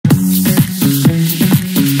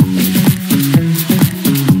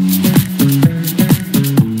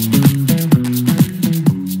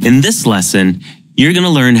In this lesson, you're going to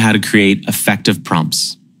learn how to create effective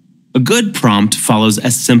prompts. A good prompt follows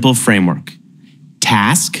a simple framework: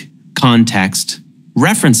 task, context,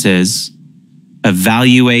 references,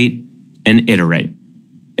 evaluate, and iterate.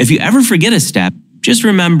 If you ever forget a step, just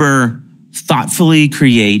remember, thoughtfully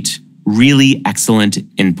create really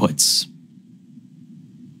excellent inputs.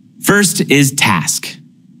 First is task.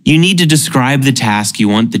 You need to describe the task you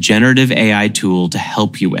want the generative AI tool to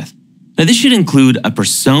help you with. Now, this should include a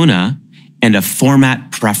persona and a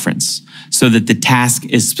format preference so that the task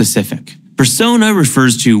is specific. Persona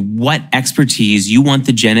refers to what expertise you want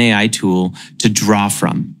the Gen AI tool to draw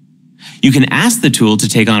from. You can ask the tool to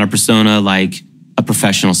take on a persona like a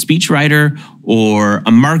professional speechwriter or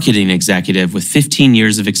a marketing executive with 15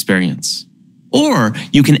 years of experience. Or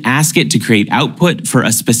you can ask it to create output for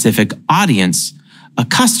a specific audience, a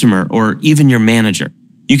customer, or even your manager.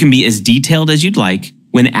 You can be as detailed as you'd like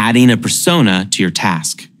when adding a persona to your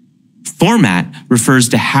task. Format refers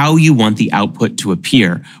to how you want the output to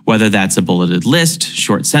appear, whether that's a bulleted list,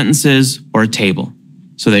 short sentences, or a table.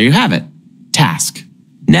 So there you have it, task.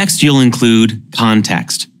 Next, you'll include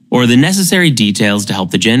context, or the necessary details to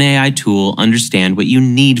help the Gen AI tool understand what you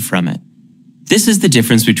need from it. This is the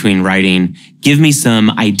difference between writing, "Give me some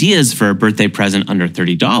ideas for a birthday present under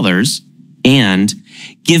 $30, and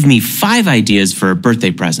 "Give me 5 ideas for a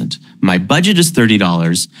birthday present. My budget is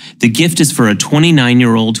 $30. The gift is for a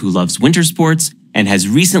 29-year-old who loves winter sports and has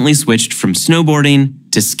recently switched from snowboarding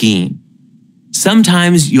to skiing."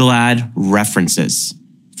 Sometimes you'll add references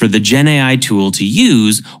for the Gen AI tool to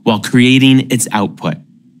use while creating its output.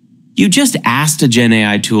 You just asked a Gen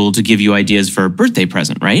AI tool to give you ideas for a birthday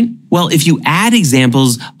present, right? Well, if you add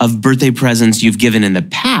examples of birthday presents you've given in the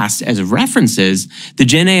past as references, the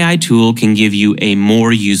Gen AI tool can give you a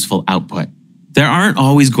more useful output. There aren't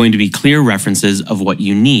always going to be clear references of what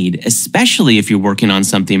you need, especially if you're working on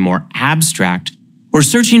something more abstract or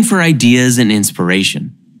searching for ideas and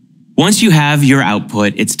inspiration. Once you have your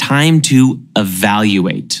output, it's time to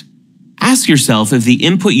evaluate. Ask yourself if the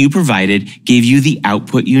input you provided gave you the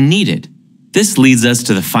output you needed. This leads us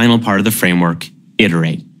to the final part of the framework,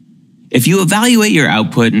 iterate. If you evaluate your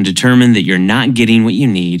output and determine that you're not getting what you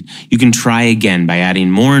need, you can try again by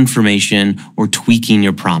adding more information or tweaking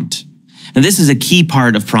your prompt. Now, this is a key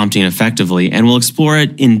part of prompting effectively, and we'll explore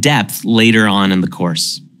it in depth later on in the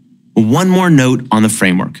course. One more note on the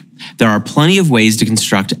framework. There are plenty of ways to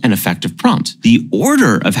construct an effective prompt. The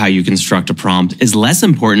order of how you construct a prompt is less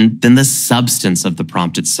important than the substance of the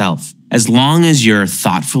prompt itself. As long as you're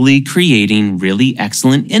thoughtfully creating really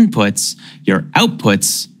excellent inputs, your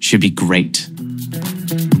outputs should be great.